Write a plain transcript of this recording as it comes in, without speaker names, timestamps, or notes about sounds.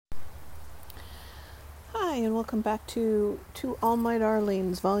Hi, and welcome back to All My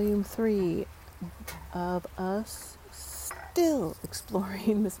Darlings, Volume 3 of us still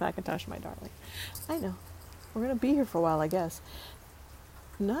exploring Miss Mackintosh, My Darling. I know. We're going to be here for a while, I guess.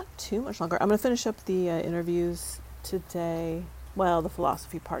 Not too much longer. I'm going to finish up the interviews today. Well, the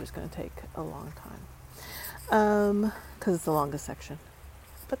philosophy part is going to take a long time because it's the longest section.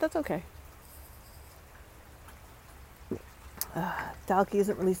 But that's okay. Dalkey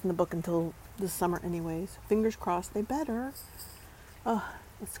isn't releasing the book until this summer anyways. Fingers crossed. They better.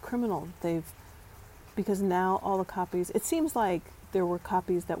 It's criminal. Because now all the copies, it seems like there were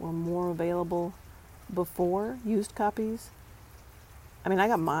copies that were more available before, used copies. I mean,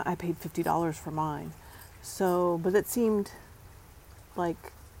 I paid $50 for mine. So, but it seemed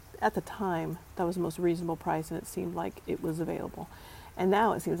like at the time that was the most reasonable price, and it seemed like it was available. And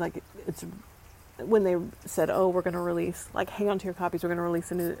now it seems like it's when they said, oh, we're going to release, like, hang on to your copies, we're going to release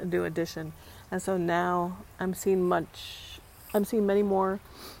a new edition. And so now I'm seeing many more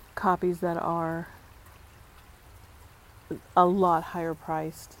copies that are a lot higher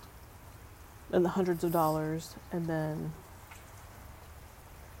priced, in the hundreds of dollars, and then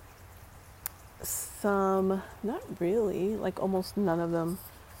some, not really, like almost none of them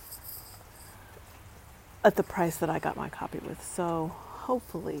at the price that I got my copy with. So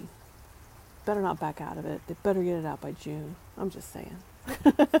hopefully, better not back out of it. They better get it out by June. I'm just saying.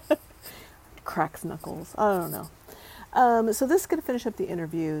 Cracks knuckles. I don't know. So this is going to finish up the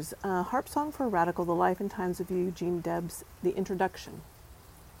interviews. Harp Song for a Radical, The Life and Times of Eugene Debs, the introduction.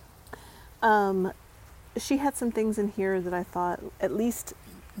 She had some things in here that I thought at least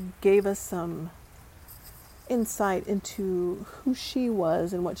gave us some insight into who she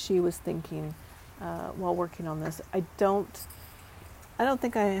was and what she was thinking while working on this. I don't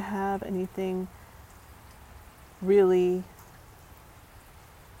think I have anything really.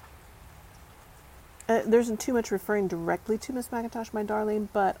 There isn't too much referring directly to Miss Mackintosh, My Darling,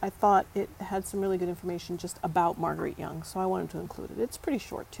 but I thought it had some really good information just about Marguerite Young, so I wanted to include it. It's pretty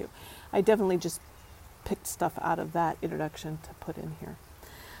short, too. I definitely just picked stuff out of that introduction to put in here.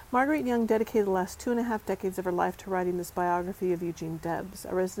 Marguerite Young dedicated the last 2.5 decades of her life to writing this biography of Eugene Debs.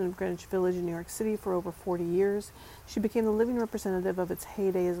 A resident of Greenwich Village in New York City for over 40 years, she became the living representative of its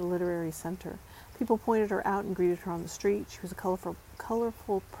heyday as a literary center. People pointed her out and greeted her on the street. She was a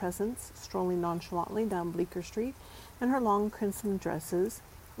colorful presence, strolling nonchalantly down Bleecker Street, in her long crimson dresses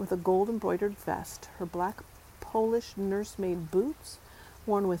with a gold-embroidered vest, her black Polish nursemaid boots,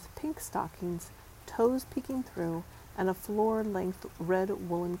 worn with pink stockings, toes peeking through, and a floor-length red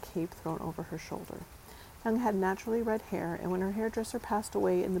woolen cape thrown over her shoulder. Young had naturally red hair, and when her hairdresser passed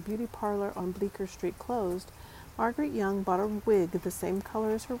away and the beauty parlor on Bleecker Street closed, Marguerite Young bought a wig the same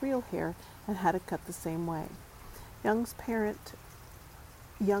color as her real hair and had it cut the same way. Young's parents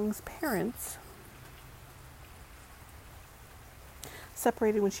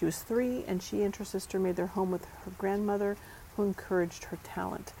separated when she was 3, and she and her sister made their home with her grandmother, who encouraged her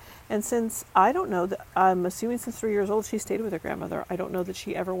talent. And since I don't know that, I'm assuming since 3 years old she stayed with her grandmother. I don't know that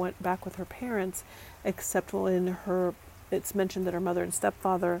she ever went back with her parents, except when it's mentioned that her mother and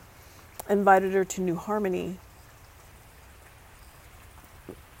stepfather invited her to New Harmony,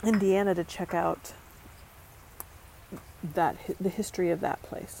 Indiana, to check out the history of that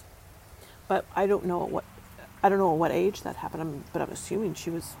place. But I don't know at what age that happened. But I'm assuming she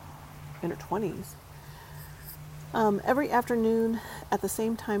was in her 20s. Every afternoon, at the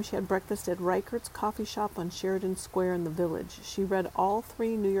same time, she had breakfast at Reichert's coffee shop on Sheridan Square in the Village. She read all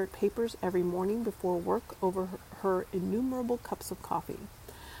 3 New York papers every morning before work over her innumerable cups of coffee.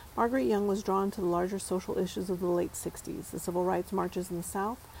 Marguerite Young was drawn to the larger social issues of the late 60s, the civil rights marches in the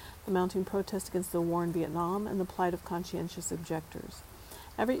South, the mounting protest against the war in Vietnam, and the plight of conscientious objectors.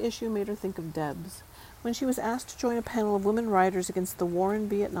 Every issue made her think of Debs. When she was asked to join a panel of women writers against the war in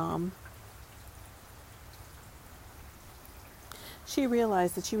Vietnam, she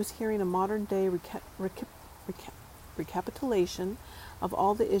realized that she was hearing a modern-day recapitulation of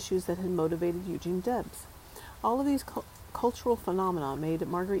all the issues that had motivated Eugene Debs. All of these cultural phenomena made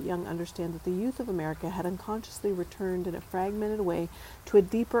Marguerite Young understand that the youth of America had unconsciously returned in a fragmented way to a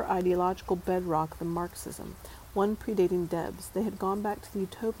deeper ideological bedrock than Marxism, one predating Debs. They had gone back to the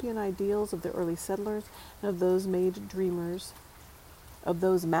utopian ideals of the early settlers and of those mad dreamers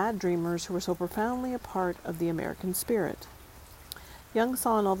who were so profoundly a part of the American spirit. Young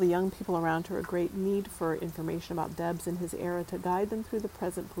saw in all the young people around her a great need for information about Debs and his era to guide them through the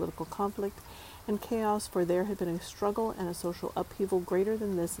present political conflict and chaos, for there had been a struggle and a social upheaval greater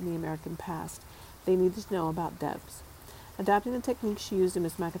than this in the American past. They needed to know about Debs. Adapting the technique she used in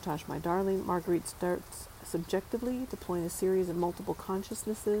Miss Mackintosh, My Darling, Marguerite starts subjectively, deploying a series of multiple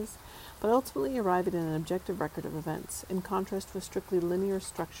consciousnesses, but ultimately arriving at an objective record of events. In contrast to a strictly linear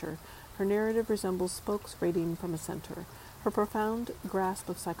structure, her narrative resembles spokes radiating from a center. Her profound grasp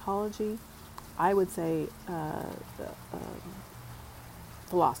of psychology, I would say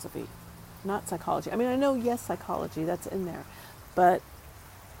philosophy, not psychology. I mean, I know, yes, psychology, that's in there, but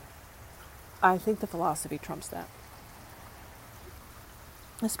I think the philosophy trumps that,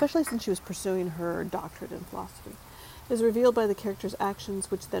 especially since she was pursuing her doctorate in philosophy, is revealed by the characters' actions,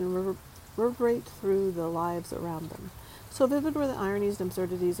 which then reverberate through the lives around them. So vivid were the ironies and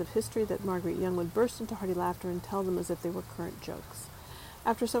absurdities of history that Margaret Young would burst into hearty laughter and tell them as if they were current jokes.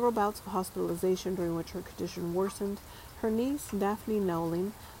 After several bouts of hospitalization during which her condition worsened, her niece, Daphne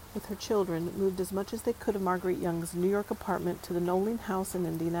Noling, with her children, moved as much as they could of Margaret Young's New York apartment to the Noling house in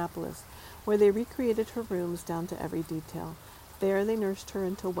Indianapolis, where they recreated her rooms down to every detail. There they nursed her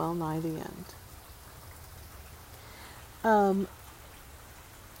until well nigh the end.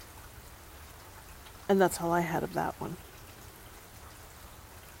 And that's all I had of that one.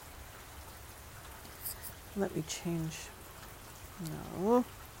 Let me change. No.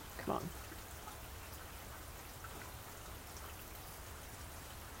 Come on.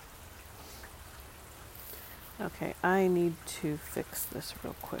 Okay, I need to fix this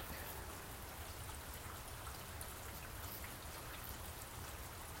real quick.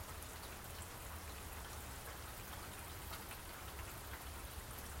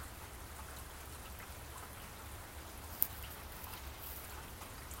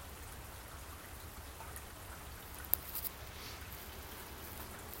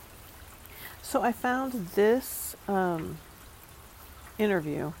 So I found this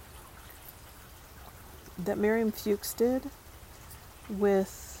interview that Miriam Fuchs did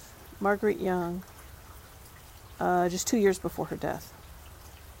with Margaret Young just 2 years before her death.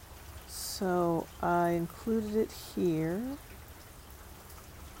 So I included it here.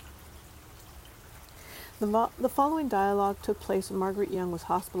 The following dialogue took place when Margaret Young was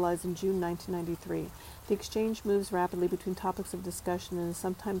hospitalized in June 1993. The exchange moves rapidly between topics of discussion and is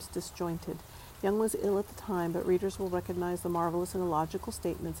sometimes disjointed. Young was ill at the time, but readers will recognize the marvelous and illogical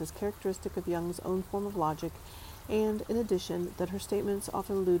statements as characteristic of Young's own form of logic, and, in addition, that her statements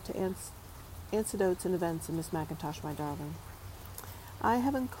often allude to anecdotes and events in Miss Mackintosh, My Darling. I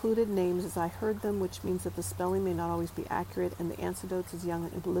have included names as I heard them, which means that the spelling may not always be accurate, and the anecdotes as Young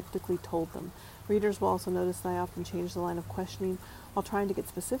elliptically told them. Readers will also notice that I often change the line of questioning while trying to get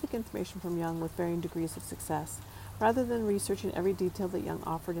specific information from Young with varying degrees of success. Rather than researching every detail that Young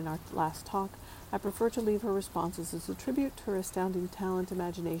offered in our last talk, I prefer to leave her responses as a tribute to her astounding talent,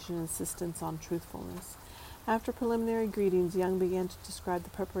 imagination, and insistence on truthfulness. After preliminary greetings, Young began to describe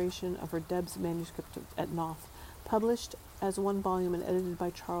the preparation of her Debs manuscript at Knopf. Published as one volume and edited by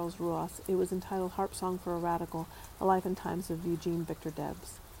Charles Ross, it was entitled Harp Song for a Radical, The Life and Times of Eugene Victor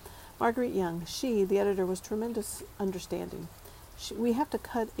Debs. Margaret Young, she, the editor, was tremendous understanding. We have to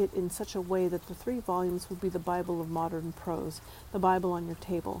cut it in such a way that the 3 volumes will be the Bible of modern prose, the Bible on your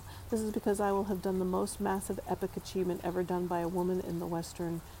table. This is because I will have done the most massive epic achievement ever done by a woman in the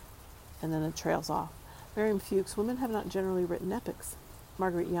Western, and then it trails off. Miriam Fuchs, women have not generally written epics.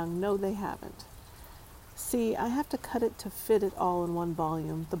 Margaret Young, no, they haven't. See, I have to cut it to fit it all in one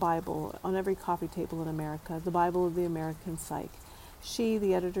volume, the Bible, on every coffee table in America, the Bible of the American psyche. She,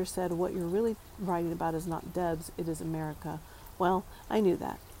 the editor, said, what you're really writing about is not Debs, it is America. Well, I knew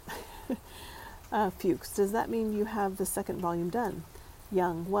that. Fuchs, does that mean you have the 2nd volume done?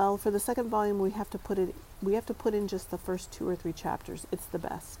 Young, well, for the 2nd volume we have to put in just the first 2 or 3 chapters. It's the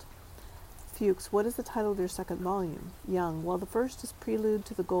best. Fuchs, what is the title of your 2nd volume? Young, well, the first is Prelude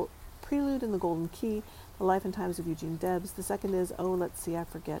in the Golden Key, The Life and Times of Eugene Debs. The 2nd is Oh, Let's See, I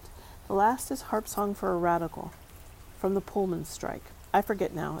Forget. The last is Harp Song for a Radical, from the Pullman Strike. I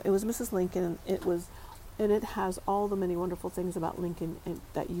forget now. It was Mrs. Lincoln, and it has all the many wonderful things about Lincoln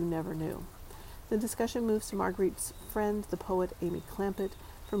that you never knew. The discussion moves to Margaret's friend, the poet Amy Clampett,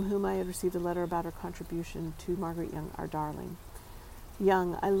 from whom I had received a letter about her contribution to Margaret Young, Our Darling.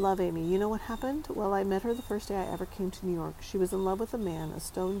 Young, I love Amy. You know what happened? Well, I met her the first day I ever came to New York. She was in love with a man, a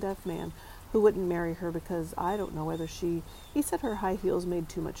stone-deaf man, who wouldn't marry her because I don't know whether he said her high heels made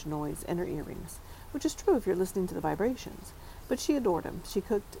too much noise, and her earrings, which is true if you're listening to the vibrations. But she adored him. She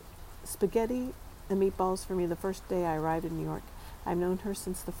cooked spaghetti and meatballs for me the first day I arrived in New York. I've known her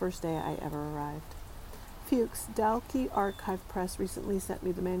since the first day I ever arrived. Fuchs, Dalkey Archive Press recently sent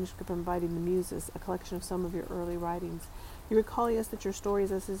me the manuscript Inviting the Muses, a collection of some of your early writings. You recall, yes, that your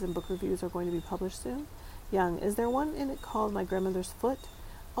stories, essays, and book reviews are going to be published soon? Young, is there one in it called My Grandmother's Foot?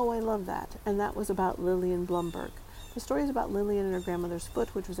 Oh, I love that. And that was about Lillian Blumberg. The story is about Lillian and her grandmother's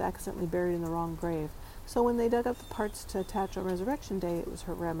foot, which was accidentally buried in the wrong grave. So when they dug up the parts to attach on Resurrection Day, it was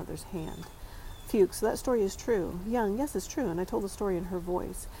her grandmother's hand. Fuchs, so that story is true. Young, yes, it's true, and I told the story in her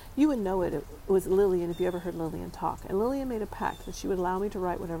voice. You would know it. It was Lillian if you ever heard Lillian talk. And Lillian made a pact that she would allow me to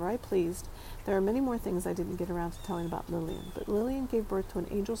write whatever I pleased. There are many more things I didn't get around to telling about Lillian, but Lillian gave birth to an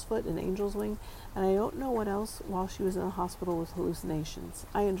angel's foot, an angel's wing, and I don't know what else while she was in the hospital with hallucinations.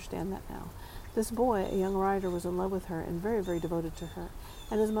 I understand that now. This boy, a young writer, was in love with her and very, very devoted to her.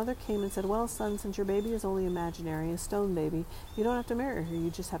 And his mother came and said, well, son, since your baby is only imaginary, a stone baby, you don't have to marry her, you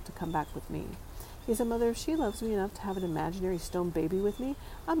just have to come back with me. He said, Mother, if she loves me enough to have an imaginary stone baby with me,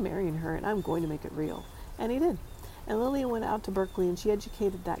 I'm marrying her and I'm going to make it real. And he did. And Lillian went out to Berkeley and she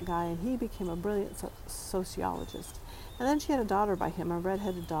educated that guy and he became a brilliant sociologist. And then she had a daughter by him, a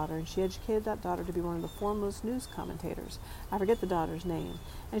red-headed daughter, and she educated that daughter to be one of the foremost news commentators. I forget the daughter's name.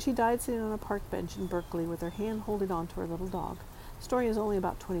 And she died sitting on a park bench in Berkeley with her hand holding on to her little dog. The story is only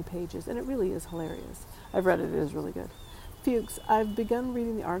about 20 pages, and it really is hilarious. I've read it. It is really good. Fuchs, I've begun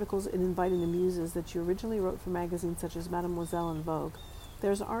reading the articles in Inviting the Muses that you originally wrote for magazines such as Mademoiselle and Vogue.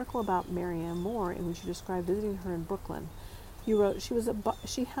 There's an article about Marianne Moore in which you describe visiting her in Brooklyn. You wrote, she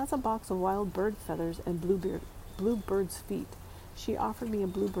has a box of wild bird feathers and bluebird's feet. She offered me a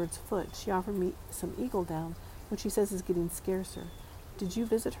bluebird's foot. She offered me some eagle down, which she says is getting scarcer. Did you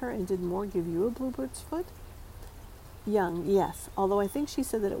visit her and did Moore give you a bluebird's foot? Young, yes, although I think she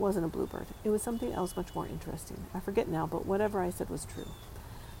said that it wasn't a bluebird. It was something else much more interesting. I forget now, but whatever I said was true.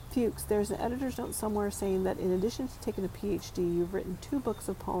 Fuchs, there's an editor's note somewhere saying that in addition to taking a Ph.D., you've written 2 books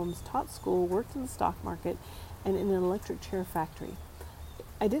of poems, taught school, worked in the stock market, and in an electric chair factory.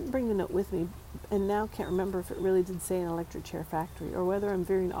 I didn't bring the note with me, and now can't remember if it really did say an electric chair factory, or whether I'm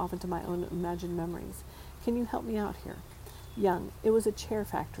veering off into my own imagined memories. Can you help me out here? Young, it was a chair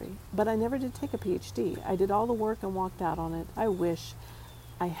factory, but I never did take a Ph.D. I did all the work and walked out on it. I wish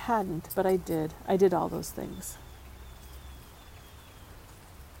I hadn't, but I did. I did all those things.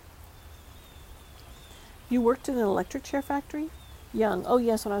 You worked in an electric chair factory? Young, oh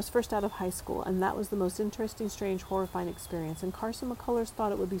yes, when I was first out of high school, and that was the most interesting, strange, horrifying experience, and Carson McCullers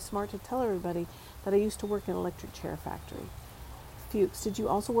thought it would be smart to tell everybody that I used to work in an electric chair factory. Fuchs, did you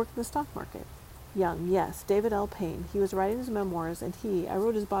also work in the stock market? Young, yes, David L. Payne. He was writing his memoirs, and I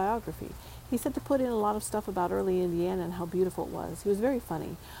wrote his biography. He said to put in a lot of stuff about early Indiana and how beautiful it was. He was very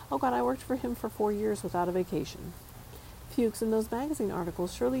funny. Oh God, I worked for him for 4 years without a vacation. Fuchs, in those magazine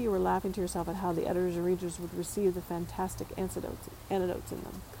articles, surely you were laughing to yourself at how the editors and readers would receive the fantastic anecdotes in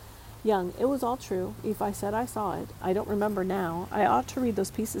them. Young, it was all true. If I said I saw it, I don't remember now. I ought to read those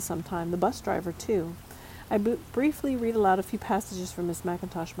pieces sometime. The bus driver, too. I briefly read aloud a few passages from Miss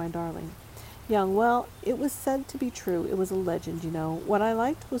Mackintosh, my darling. Young, well, it was said to be true. It was a legend, you know. What I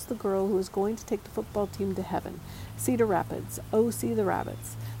liked was the girl who was going to take the football team to heaven. Cedar Rapids. Oh, see the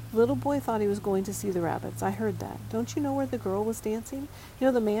rabbits. The little boy thought he was going to see the rabbits. I heard that. Don't you know where the girl was dancing? You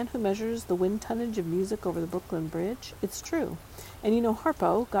know the man who measures the wind tonnage of music over the Brooklyn Bridge? It's true. And you know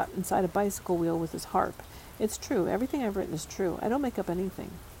Harpo got inside a bicycle wheel with his harp. It's true. Everything I've written is true. I don't make up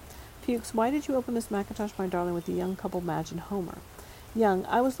anything. Fuchs, why did you open Miss Mackintosh, my darling, with the young couple Madge and Homer? Young,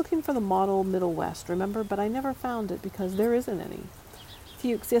 I was looking for the model Middle West, remember, but I never found it because there isn't any.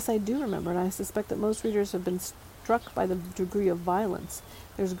 Fuchs, yes, I do remember, and I suspect that most readers have been struck by the degree of violence.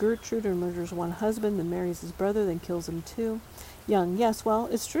 There's Gertrude who murders one husband, then marries his brother, then kills him too. Young, yes, well,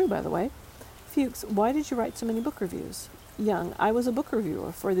 it's true, by the way. Fuchs, why did you write so many book reviews? Young, I was a book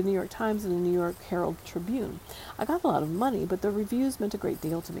reviewer for the New York Times and the New York Herald Tribune. I got a lot of money, but the reviews meant a great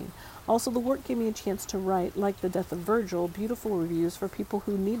deal to me. Also, the work gave me a chance to write, like The Death of Virgil, beautiful reviews for people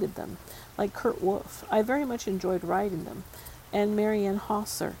who needed them, like Kurt Wolff. I very much enjoyed writing them. And Marianne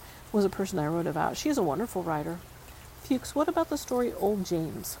Hosser was a person I wrote about. She is a wonderful writer. Fuchs, what about the story Old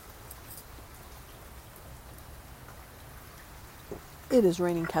James? It is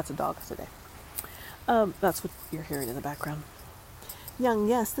raining cats and dogs today. That's what you're hearing in the background. Young,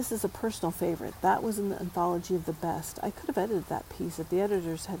 yes, this is a personal favorite. That was in the anthology of the best. I could have edited that piece if the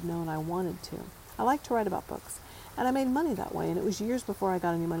editors had known I wanted to. I like to write about books, and I made money that way, and it was years before I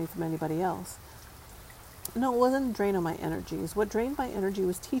got any money from anybody else. No, it wasn't a drain on my energies. What drained my energy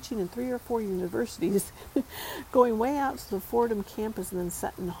was teaching in 3 or 4 universities, going way out to the Fordham campus and then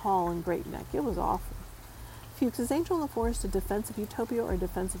Seton Hall in Great Neck. It was awful. Fuchs, is Angel in the Forest a defense of utopia or a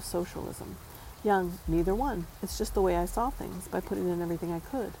defense of socialism? Young, neither one. It's just the way I saw things, by putting in everything I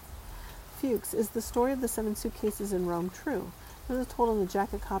could. Fuchs, is the story of the 7 suitcases in Rome true? It was told in the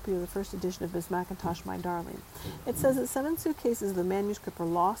jacket copy of the first edition of Miss Mackintosh, my darling. It says that 7 suitcases of the manuscript were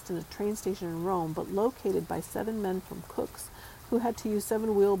lost in a train station in Rome, but located by 7 men from Cook's, who had to use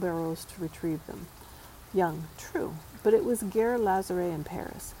 7 wheelbarrows to retrieve them. Young, true, but it was Gare Lazare in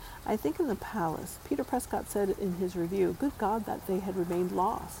Paris. I think in the palace. Peter Prescott said in his review, good God that they had remained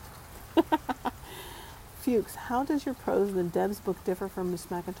lost. Fuchs, how does your prose in Deb's book differ from Miss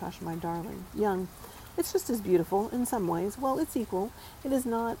Mackintosh, My Darling? Young, it's just as beautiful in some ways. Well, it's equal. It is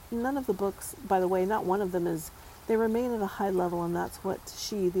not. None of the books, by the way, not one of them is. They remain at a high level, and that's what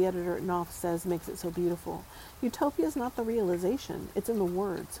she, the editor at Knopf, says makes it so beautiful. Utopia is not the realization. It's in the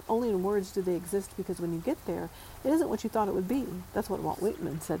words. Only in words do they exist, because when you get there, it isn't what you thought it would be. That's what Walt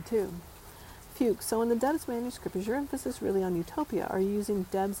Whitman said, too. Fuchs, so in the Debs manuscript, is your emphasis really on utopia? Are you using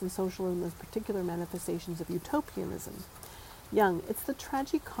Debs and socialism as particular manifestations of utopianism? Young, it's the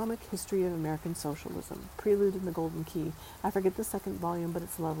tragicomic history of American socialism. Prelude in the Golden Key. I forget the second volume, but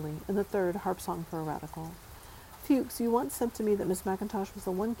it's lovely. And the third, Harp Song for a Radical. Fuchs, you once said to me that Miss Mackintosh was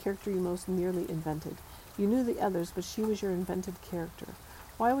the one character you most nearly invented. You knew the others, but she was your invented character.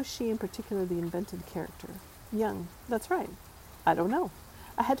 Why was she in particular the invented character? Young, that's right. I don't know.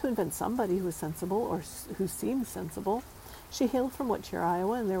 I had to invent somebody who was sensible, or who seemed sensible. She hailed from What Cheer,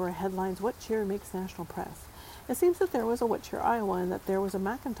 Iowa, and there were headlines, What Cheer makes national press. It seems that there was a What Cheer, Iowa, and that there was a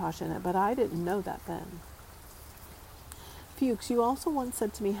Mackintosh in it, but I didn't know that then. Fuchs, you also once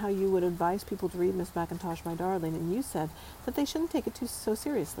said to me how you would advise people to read Miss Mackintosh, My Darling, and you said that they shouldn't take it so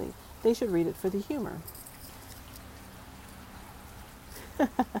seriously. They should read it for the humor.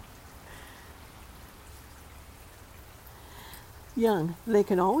 Young, they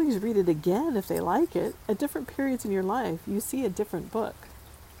can always read it again if they like it. At different periods in your life, you see a different book.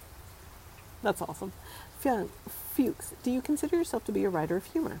 That's awesome. Fuchs, do you consider yourself to be a writer of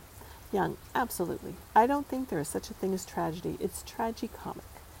humor? Young, absolutely. I don't think there is such a thing as tragedy. It's tragicomic.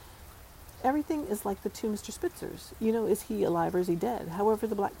 Everything is like the two Mr. Spitzers. You know, is he alive or is he dead? However,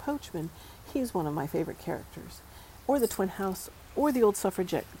 the Black Coachman, he's one of my favorite characters. Or the Twin House, or the Old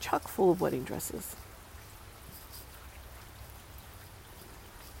Suffragette, chock full of wedding dresses.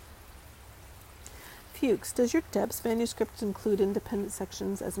 Fuchs, does your Debs manuscript include independent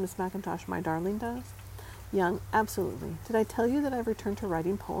sections as Miss Mackintosh, My Darling does? Young, absolutely. Did I tell you that I've returned to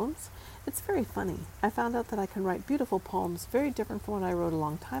writing poems? It's very funny. I found out that I can write beautiful poems, very different from what I wrote a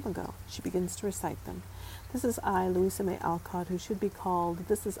long time ago. She begins to recite them. This is I, Louisa May Alcott, who should be called.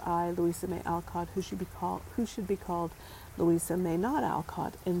 This is I, Louisa May Alcott, who should be called Louisa May not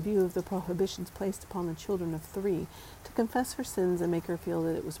Alcott, in view of the prohibitions placed upon the children of 3, to confess her sins and make her feel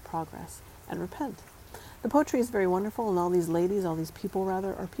that it was progress, and repent. The poetry is very wonderful, and all these ladies, all these people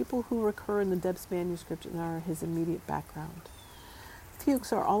rather, are people who recur in the Debs manuscript and are his immediate background.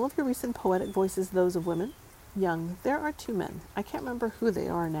 Fuchs, are all of your recent poetic voices those of women? Young, there are 2 men. I can't remember who they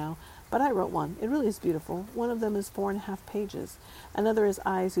are now, but I wrote one. It really is beautiful. One of them is 4.5 pages. Another is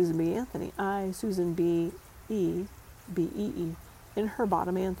I, Susan B. Anthony. I, Susan B. B-E-E, in her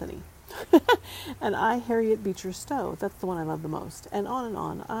bottom Anthony. And I, Harriet Beecher Stowe. That's the one I love the most. And on and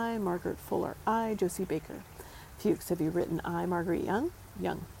on. I, Margaret Fuller. I, Josie Baker. Fuchs, have you written I, Margaret Young?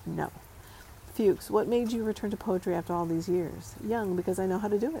 Young, no. Fuchs, what made you return to poetry after all these years? Young, because I know how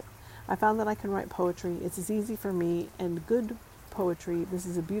to do it. I found that I can write poetry. It's as easy for me, and good poetry, this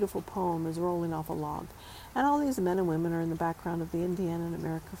is a beautiful poem, is rolling off a log. And all these men and women are in the background of the Indiana and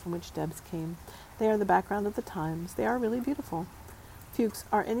America from which Debs came. They are the background of the times. They are really beautiful. Fuchs,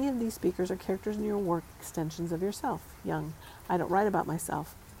 are any of these speakers or characters in your work extensions of yourself? Young, I don't write about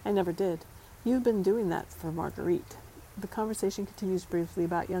myself. I never did. You've been doing that for Marguerite. The conversation continues briefly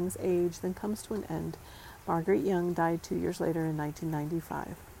about Young's age, then comes to an end. Marguerite Young died 2 years later in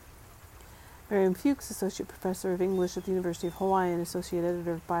 1995. Miriam Fuchs, Associate Professor of English at the University of Hawaii and Associate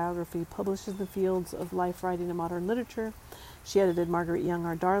Editor of Biography, publishes in the fields of life writing and modern literature. She edited Marguerite Young,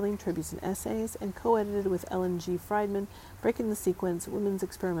 Our Darling, Tributes and Essays, and co-edited with Ellen G. Friedman, Breaking the Sequence, Women's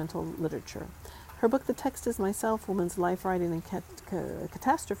Experimental Literature. Her book, The Text is Myself, Women's Life Writing and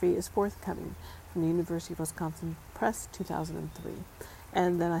Catastrophe, is forthcoming from the University of Wisconsin Press, 2003.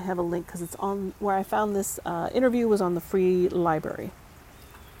 And then I have a link, because it's on where I found this interview was on the free library.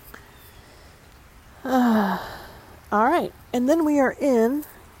 All right, and then we are in,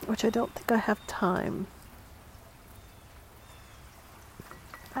 which I don't think I have time.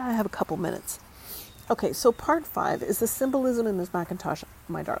 I have a couple minutes. Okay, so part 5 is the symbolism in Miss Mackintosh,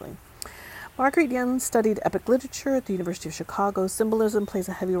 My Darling. Marguerite Young studied epic literature at the University of Chicago. Symbolism plays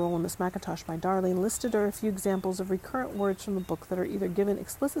a heavy role in Miss Mackintosh, My Darling. Listed are a few examples of recurrent words from the book that are either given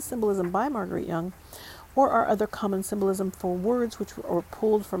explicit symbolism by Marguerite Young or are other common symbolism for words which were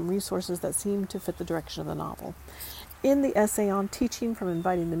pulled from resources that seem to fit the direction of the novel. In the essay on Teaching from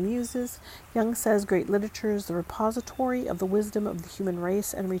Inviting the Muses, Young says great literature is the repository of the wisdom of the human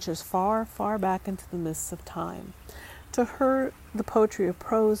race and reaches far, far back into the mists of time. To her, the poetry of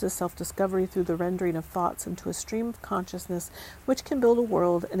prose is self-discovery through the rendering of thoughts into a stream of consciousness which can build a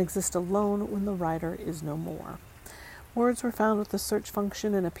world and exist alone when the writer is no more. Words were found with the search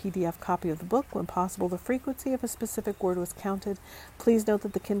function in a PDF copy of the book. When possible, the frequency of a specific word was counted. Please note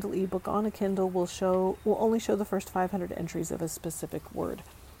that the Kindle ebook on a Kindle will only show the first 500 entries of a specific word.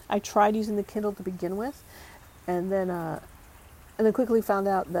 I tried using the Kindle to begin with, and then quickly found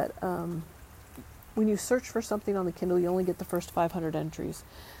out that when you search for something on the Kindle, you only get the first 500 entries,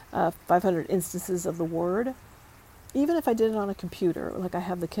 500 instances of the word. Even if I did it on a computer, like I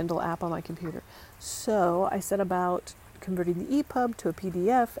have the Kindle app on my computer. So I set about converting the EPUB to a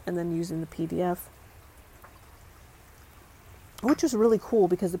PDF and then using the PDF, which is really cool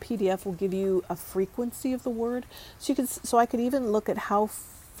because the PDF will give you a frequency of the word. So I could even look at how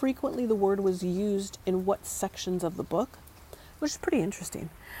frequently the word was used in what sections of the book, which is pretty interesting.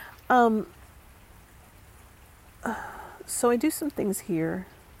 So I do some things here,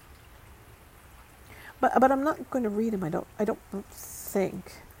 but I'm not going to read them. I don't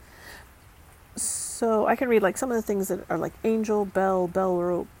think. So I can read like some of the things that are like angel, bell,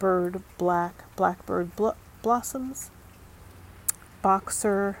 bellrope, bird, blackbird, blossoms,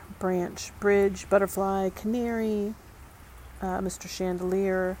 boxer, branch, bridge, butterfly, canary, Mr.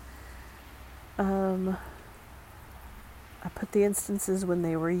 Chandelier. I put the instances when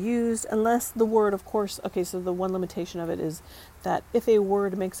they were used, unless the word, of course, okay, so the one limitation of it is that if a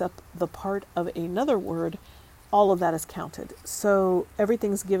word makes up the part of another word, all of that is counted. So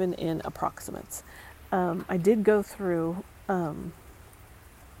everything's given in approximates. I did go through on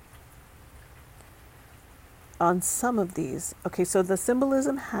some of these. Okay, so the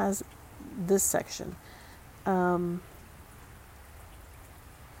symbolism has this section,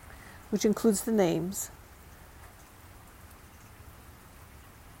 which includes the names.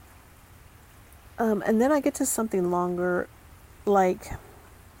 And then I get to something longer, like,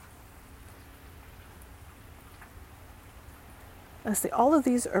 let's see, all of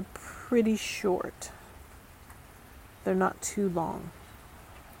these are pretty short. They're not too long.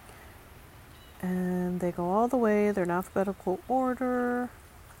 And they go all the way, they're in alphabetical order.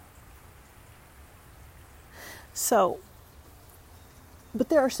 So, but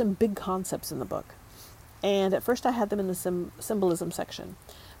there are some big concepts in the book. And at first I had them in the symbolism section.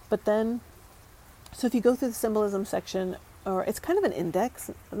 But then, so if you go through the symbolism section, or it's kind of an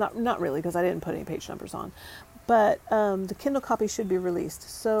index, not really because I didn't put any page numbers on, but the Kindle copy should be released.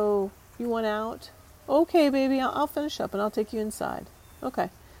 So you want out? Okay, baby, I'll finish up and I'll take you inside. Okay.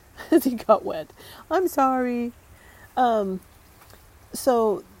 He got wet. I'm sorry.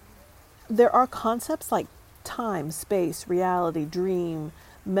 So there are concepts like time, space, reality, dream,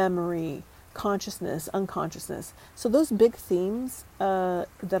 memory, consciousness, unconsciousness. So those big themes that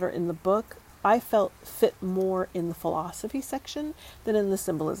are in the book, I felt fit more in the philosophy section than in the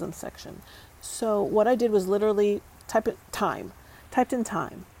symbolism section. So what I did was literally typed in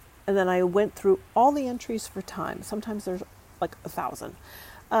time, and then I went through all the entries for time. Sometimes there's like 1,000.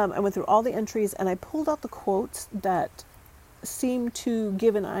 I went through all the entries and I pulled out the quotes that seemed to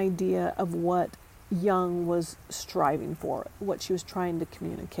give an idea of what Young was striving for, what she was trying to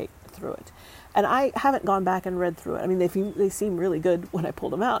communicate through it. And I haven't gone back and read through it. I mean, they seem really good when I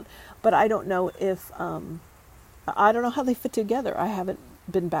pulled them out, but I don't know if, I don't know how they fit together. I haven't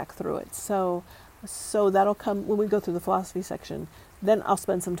been back through it. So that'll come when we go through the philosophy section. Then I'll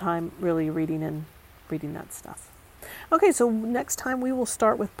spend some time really reading that stuff. Okay, so next time we will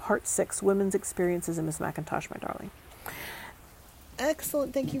start with part 6, Women's Experiences in Miss Mackintosh, my darling.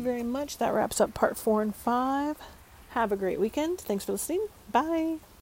 Excellent. Thank you very much. That wraps up part 4 and 5. Have a great weekend. Thanks for listening. Bye.